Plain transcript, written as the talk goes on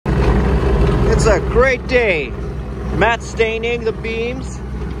It's a great day. Matt's staining the beams.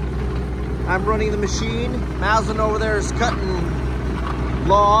 I'm running the machine. Maslin over there is cutting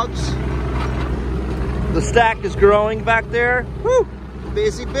logs. The stack is growing back there. Woo!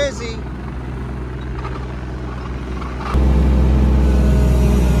 Busy, busy.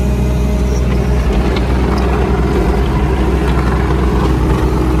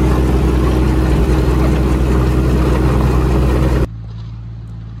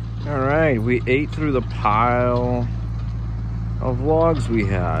 We ate through the pile of logs we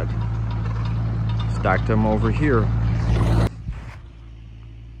had. Stacked them over here.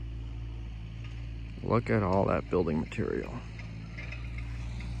 Look at all that building material.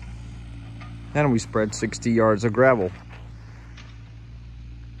 And we spread 60 yards of gravel.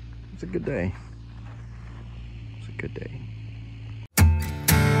 It's a good day. It's a good day.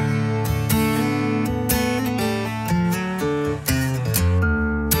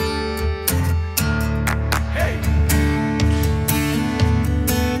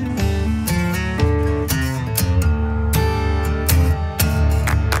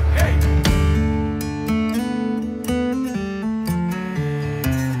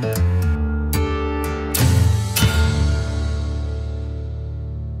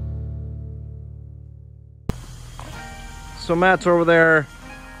 So Matt's over there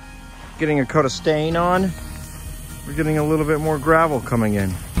getting a coat of stain on. We're getting a little bit more gravel coming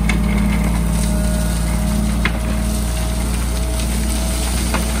in.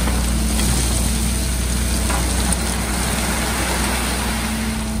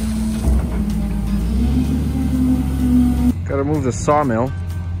 Gotta move the sawmill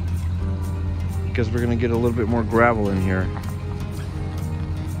because we're gonna get a little bit more gravel in here.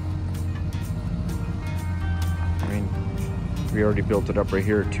 We already built it up right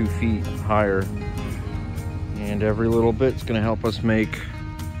here 2 feet higher, and every little bit's gonna help us make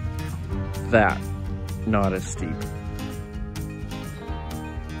that not as steep.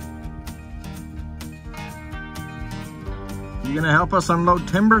 You gonna help us unload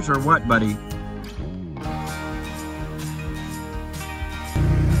timbers or what, buddy?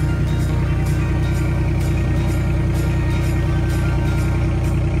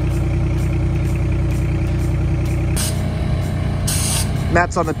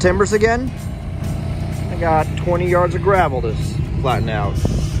 Matt's on the timbers again. I got 20 yards of gravel to flatten out.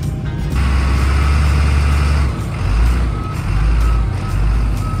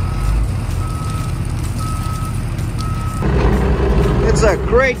 It's a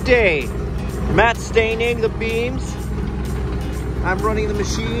great day. Matt's staining the beams. I'm running the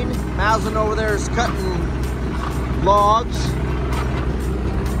machine. Maslin over there is cutting logs.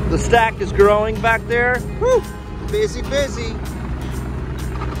 The stack is growing back there. Woo! Busy, busy.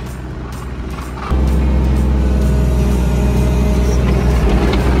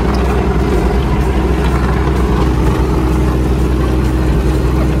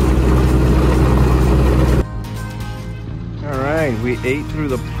 We ate through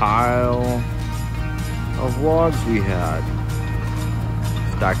the pile of logs we had.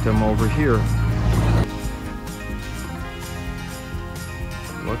 Stacked them over here.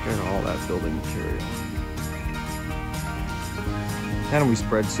 Look at all that building material. And we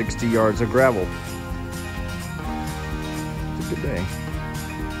spread 60 yards of gravel. It's a good day.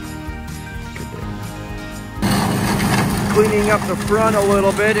 Good day. Cleaning up the front a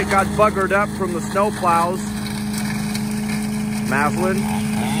little bit. It got buggered up from the snow plows. Maslin,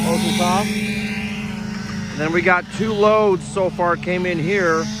 hoses off. And then we got 2 loads so far came in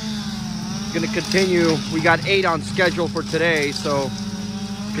here. Gonna continue. We got 8 on schedule for today, so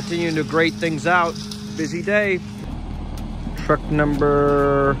continuing to grade things out. Busy day. Truck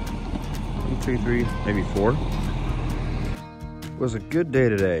number 1, 2, 3, maybe 4. It was a good day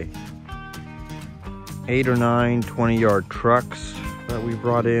today. 8 or 9 20-yard trucks that we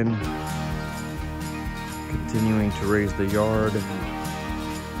brought in. Continuing to raise the yard.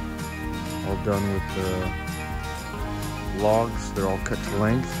 All done with the logs. They're all cut to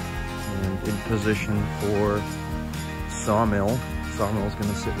length and in position for sawmill. Sawmill's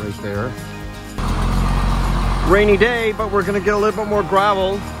gonna sit right there. Rainy day, but we're gonna get a little bit more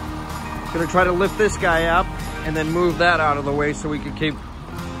gravel. Gonna try to lift this guy up and then move that out of the way so we can keep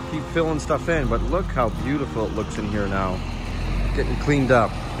filling stuff in. But look how beautiful it looks in here now. Getting cleaned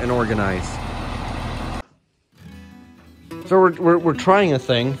up and organized. So we're trying a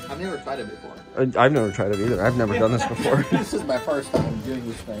thing. I've never tried it before. I've never tried it either. I've never done this before. This is my first time doing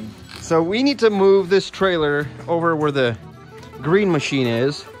this thing. So we need to move this trailer over where the green machine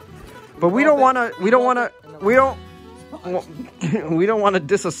is, but we don't want to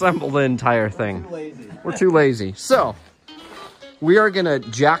disassemble the entire thing. We're too lazy. We're too lazy. So we are gonna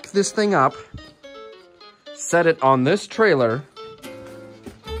jack this thing up set it on this trailer,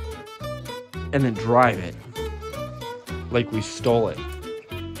 and then drive it like we stole it.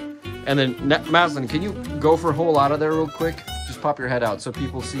 And then, Maslin, can you go for a hole out of there real quick? Just pop your head out so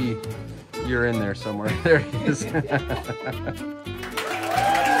people see you're in there somewhere. There he is.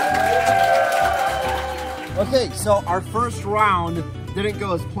 Okay, so our first round didn't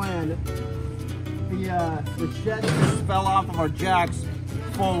go as planned. The shed just fell off of our jacks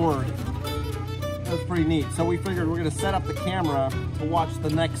forward. That was pretty neat. So we figured we're gonna set up the camera to watch the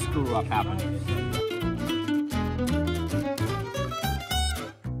next screw up happen.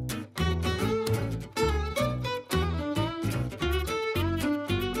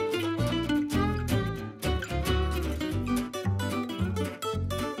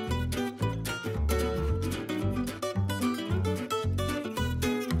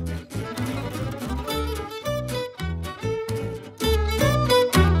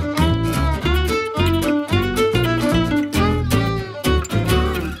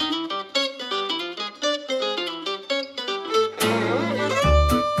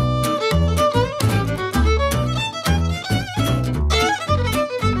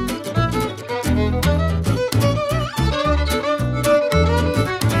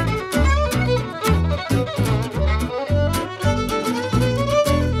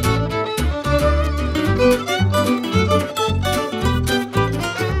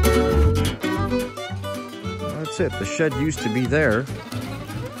 It. The shed used to be there.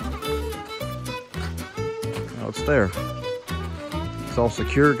 Now it's there. It's all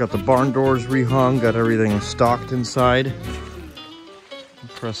secure. Got the barn doors rehung. Got everything stocked inside.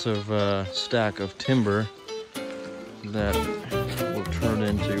 Impressive stack of timber that will turn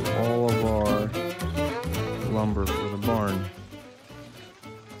into all of our lumber for the barn.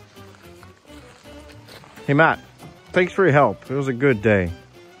 Hey Matt, thanks for your help. It was a good day.